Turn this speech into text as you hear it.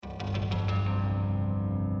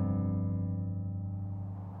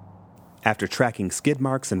After tracking skid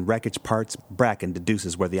marks and wreckage parts, Bracken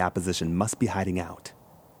deduces where the opposition must be hiding out.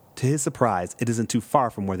 To his surprise, it isn't too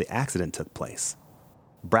far from where the accident took place.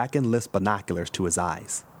 Bracken lifts binoculars to his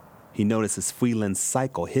eyes. He notices Fui-Lin's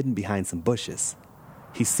cycle hidden behind some bushes.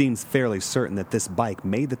 He seems fairly certain that this bike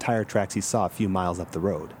made the tire tracks he saw a few miles up the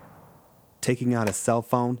road. Taking out his cell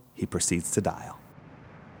phone, he proceeds to dial.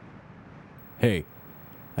 Hey,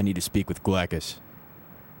 I need to speak with Glackus.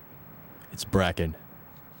 It's Bracken.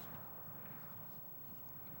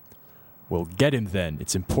 Well, get him then.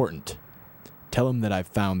 It's important. Tell him that I've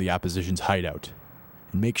found the opposition's hideout.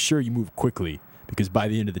 And make sure you move quickly, because by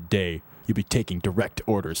the end of the day, you'll be taking direct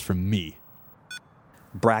orders from me.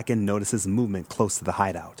 Bracken notices movement close to the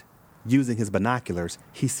hideout. Using his binoculars,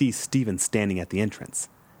 he sees Steven standing at the entrance.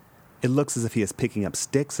 It looks as if he is picking up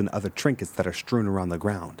sticks and other trinkets that are strewn around the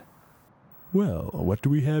ground. Well, what do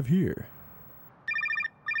we have here?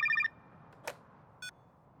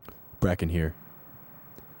 Bracken here.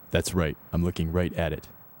 That's right, I'm looking right at it.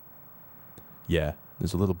 Yeah,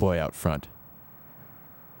 there's a little boy out front.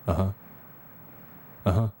 Uh-huh.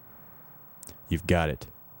 You've got it.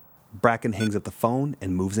 Bracken hangs up the phone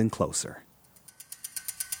and moves in closer.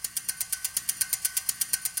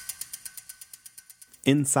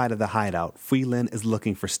 Inside of the hideout, Fui-Lin is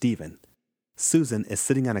looking for Steven. Susan is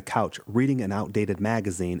sitting on a couch reading an outdated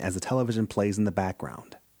magazine as the television plays in the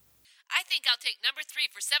background. I think I'll take number 3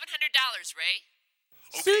 for $700, Ray.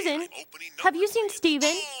 Susan, have you seen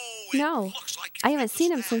Steven? No, I haven't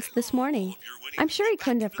seen him since this morning. I'm sure he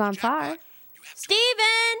couldn't have gone far.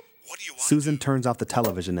 Steven! Susan turns off the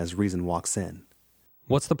television as Rezin walks in.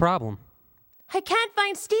 What's the problem? I can't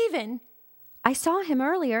find Steven. I saw him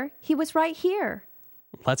earlier. He was right here.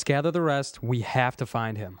 Let's gather the rest. We have to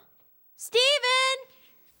find him. Steven!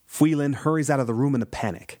 Fui-Lin hurries out of the room in a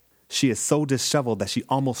panic. She is so disheveled that she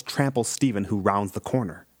almost tramples Steven, who rounds the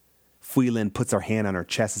corner. Fui-Lin puts her hand on her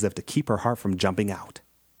chest as if to keep her heart from jumping out.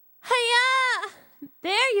 Hiya!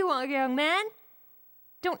 There you are, young man.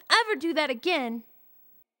 Don't ever do that again.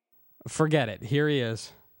 Forget it. Here he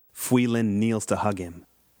is. Fui-Lin kneels to hug him.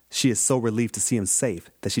 She is so relieved to see him safe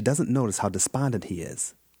that she doesn't notice how despondent he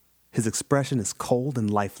is. His expression is cold and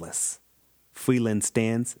lifeless. Fui-Lin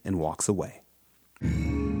stands and walks away.